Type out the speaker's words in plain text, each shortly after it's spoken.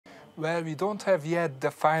Well, we don't have yet the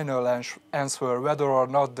final answer whether or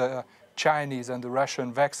not the Chinese and the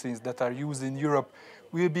Russian vaccines that are used in Europe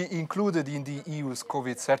will be included in the EU's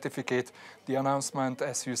COVID certificate. The announcement,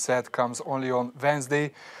 as you said, comes only on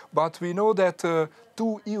Wednesday. But we know that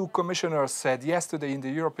two EU commissioners said yesterday in the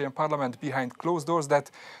European Parliament behind closed doors that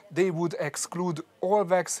they would exclude all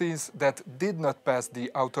vaccines that did not pass the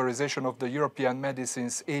authorization of the European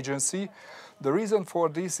Medicines Agency. The reason for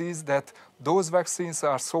this is that those vaccines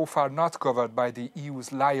are so far not covered by the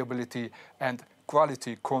EU's liability and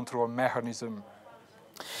quality control mechanism.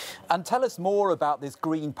 And tell us more about this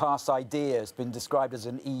Green Pass idea. It's been described as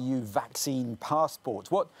an EU vaccine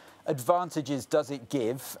passport. What advantages does it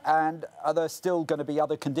give, and are there still going to be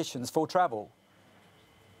other conditions for travel?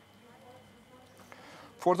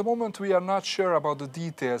 For the moment, we are not sure about the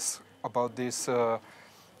details about this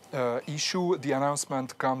issue. The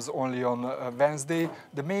announcement comes only on Wednesday.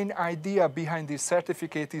 The main idea behind this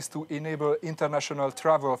certificate is to enable international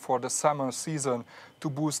travel for the summer season to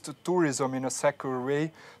boost tourism in a secure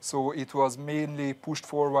way. So it was mainly pushed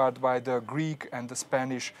forward by the Greek and the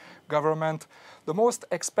Spanish government. The most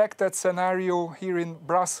expected scenario here in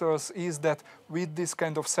Brussels is that with this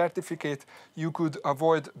kind of certificate, you could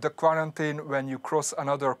avoid the quarantine when you cross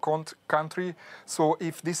another country. So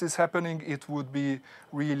if this is happening, it would be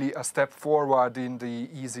really a step forward in the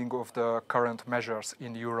easing of the current measures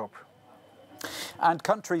in Europe. And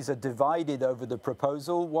countries are divided over the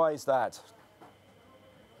proposal. Why is that?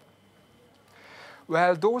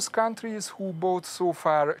 Well, those countries who bought so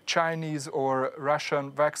far Chinese or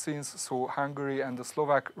Russian vaccines, so Hungary and the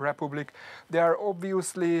Slovak Republic, they are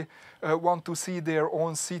obviously want to see their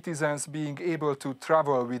own citizens being able to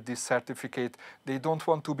travel with this certificate. They don't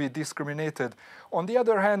want to be discriminated. On the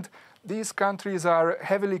other hand, these countries are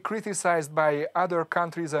heavily criticized by other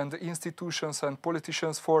countries and institutions and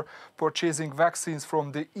politicians for purchasing vaccines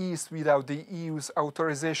from the East without the EU's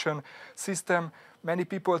authorization system. Many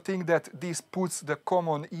people think that this puts the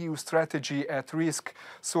common EU strategy at risk.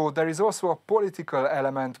 So there is also a political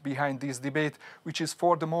element behind this debate, which is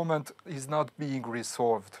for the moment is not being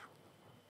resolved.